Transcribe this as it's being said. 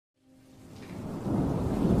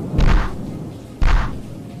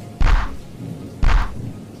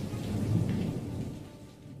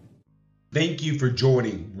Thank you for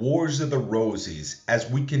joining Wars of the Roses as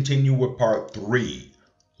we continue with part 3,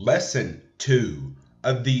 lesson 2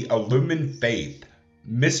 of the Illuminated Faith,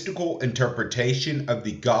 Mystical Interpretation of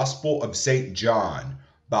the Gospel of St. John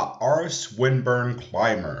by R. Swinburne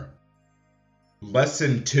Clymer.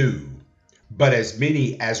 Lesson 2. But as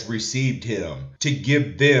many as received him, to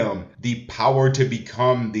give them the power to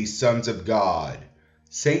become the sons of God.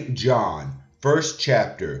 St. John, 1st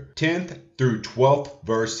chapter, 10th through 12th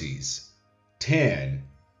verses. 10.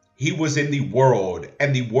 He was in the world,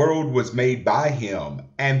 and the world was made by him,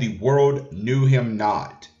 and the world knew him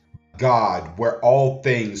not. God, where all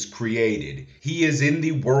things created, he is in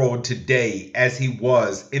the world today as he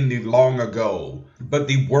was in the long ago, but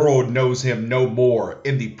the world knows him no more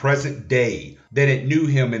in the present day than it knew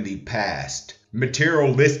him in the past.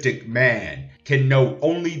 Materialistic man can know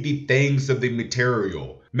only the things of the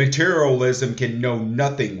material. Materialism can know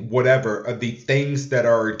nothing whatever of the things that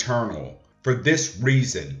are eternal. For this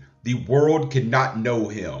reason, the world cannot know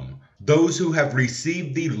him. Those who have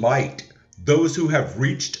received the light, those who have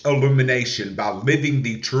reached illumination by living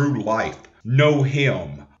the true life, know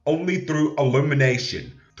him only through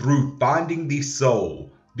illumination, through finding the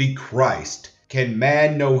soul, the Christ, can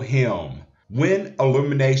man know him. When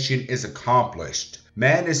illumination is accomplished,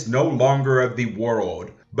 man is no longer of the world,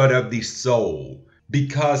 but of the soul,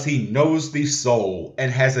 because he knows the soul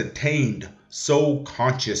and has attained soul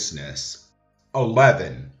consciousness.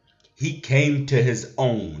 11. He came to his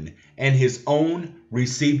own, and his own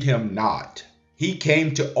received him not. He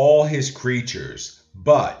came to all his creatures,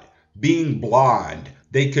 but, being blind,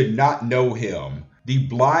 they could not know him. The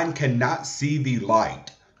blind cannot see the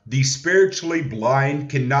light. The spiritually blind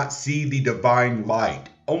cannot see the divine light.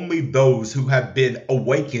 Only those who have been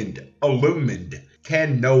awakened, illumined,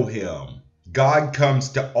 can know him. God comes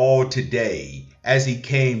to all today, as he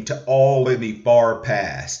came to all in the far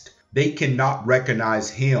past. They cannot recognize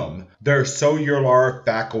him, their cellular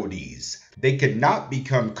faculties. They cannot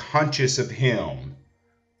become conscious of him.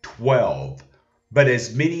 12. But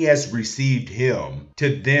as many as received him,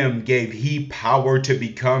 to them gave he power to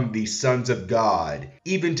become the sons of God,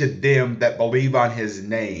 even to them that believe on his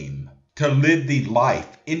name. To live the life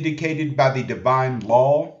indicated by the divine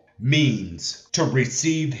law means to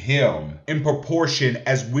receive him. In proportion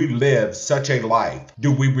as we live such a life,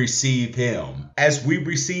 do we receive him. As we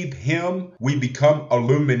receive him, we become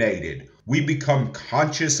illuminated. We become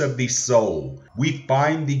conscious of the soul. We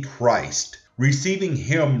find the Christ. Receiving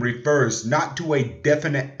him refers not to a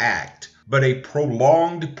definite act, but a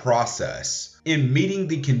prolonged process. In meeting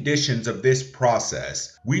the conditions of this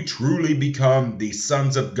process, we truly become the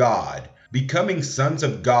sons of God. Becoming sons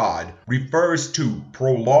of God refers to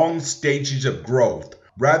prolonged stages of growth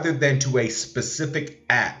rather than to a specific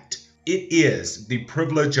act. It is the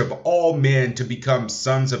privilege of all men to become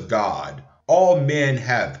sons of God. All men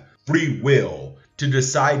have free will to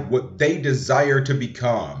decide what they desire to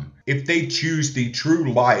become. If they choose the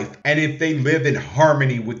true life and if they live in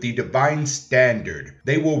harmony with the divine standard,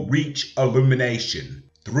 they will reach illumination.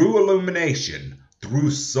 Through illumination,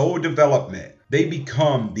 through soul development, they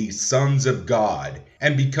become the sons of God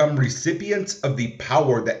and become recipients of the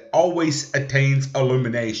power that always attains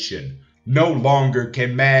illumination. No longer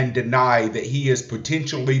can man deny that he is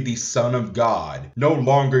potentially the Son of God. No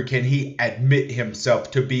longer can he admit himself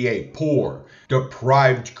to be a poor,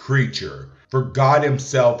 deprived creature. For God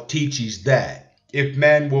himself teaches that if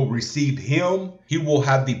man will receive him, he will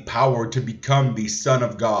have the power to become the Son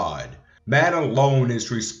of God. Man alone is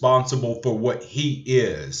responsible for what he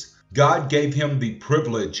is. God gave him the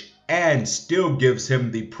privilege and still gives him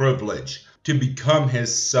the privilege to become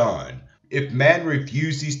his son. If man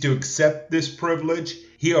refuses to accept this privilege,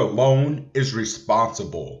 he alone is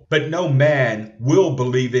responsible. But no man will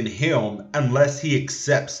believe in him unless he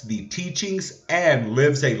accepts the teachings and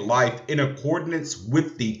lives a life in accordance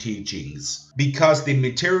with the teachings. Because the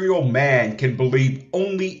material man can believe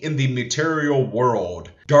only in the material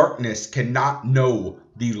world, darkness cannot know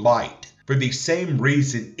the light. For the same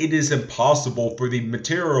reason, it is impossible for the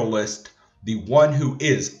materialist, the one who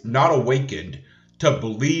is not awakened, to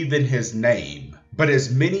believe in his name. But as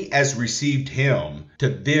many as received him, to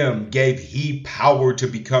them gave he power to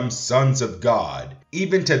become sons of God,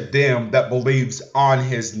 even to them that believes on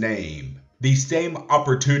his name. The same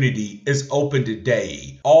opportunity is open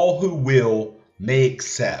today. All who will may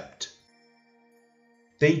accept.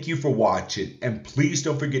 Thank you for watching, and please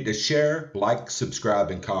don't forget to share, like,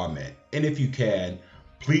 subscribe, and comment. And if you can,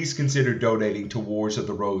 please consider donating to Wars of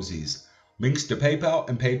the Roses. Links to PayPal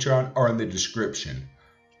and Patreon are in the description.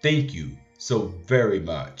 Thank you so very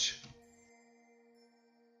much.